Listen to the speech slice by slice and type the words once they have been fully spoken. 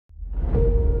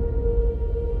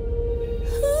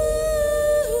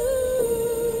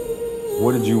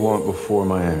What did you want before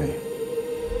Miami?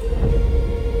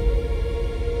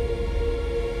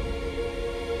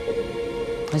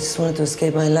 I just wanted to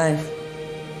escape my life.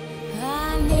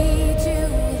 I need you.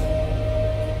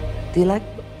 Do you like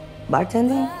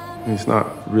bartending? It's not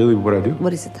really what I do.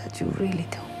 What is it that you really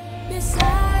do?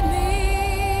 Beside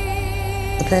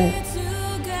me. But then To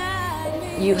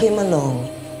guide me. you came along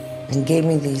and gave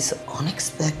me this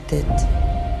unexpected,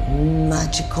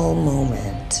 magical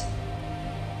moment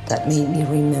that made me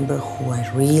remember who I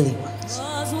really was.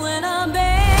 'Cause when I'm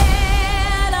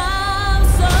bad, I'm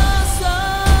so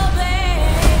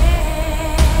bad.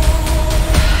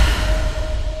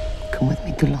 Come with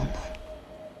me to London.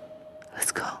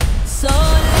 Let's go. So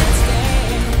let's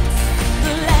dance.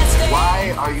 Let's dance. Why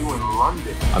are you in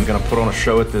London? I'm gonna put on a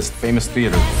show at this famous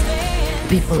theater.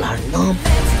 People are numb,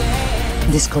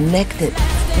 disconnected.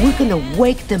 We're gonna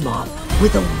wake them up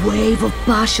with a wave of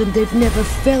passion they've never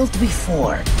felt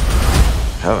before.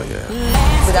 Hell yeah.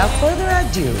 Without further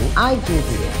ado, I give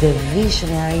you the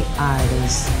visionary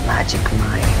artist's magic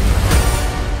mind.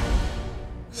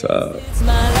 So, It's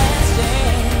my last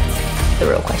dance. The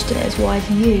real question is, why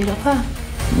do you love her?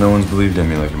 no one's believed in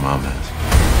me like your mom has.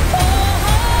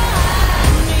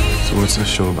 So what's this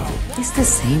show about? It's the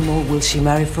same old, will she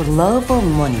marry for love or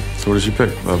money? So what does she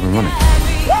pick? Love or money?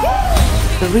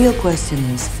 The real question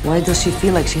is, why does she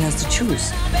feel like she has to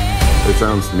choose? It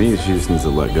sounds to me she just needs to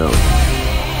let go.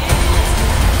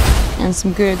 And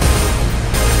some good.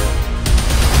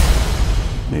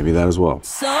 Maybe that as well.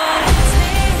 So let's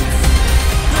dance.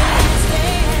 Let's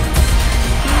dance.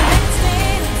 Let's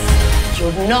dance.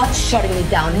 You're not shutting me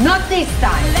down, not this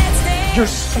time. Let's dance. You're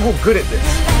so good at this.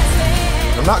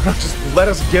 I'm not gonna just let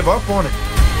us give up on it.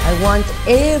 I want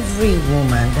every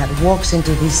woman that walks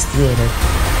into this theater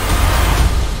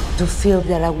to feel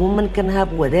that a woman can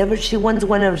have whatever she wants,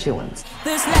 whenever she wants.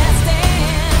 This last dance.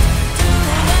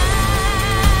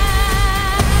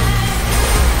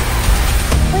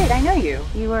 Wait, I know you.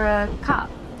 You were a cop,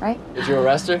 right? Did you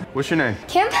arrest her? What's your name?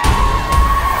 Kim?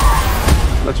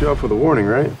 Let you out for the warning,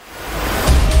 right?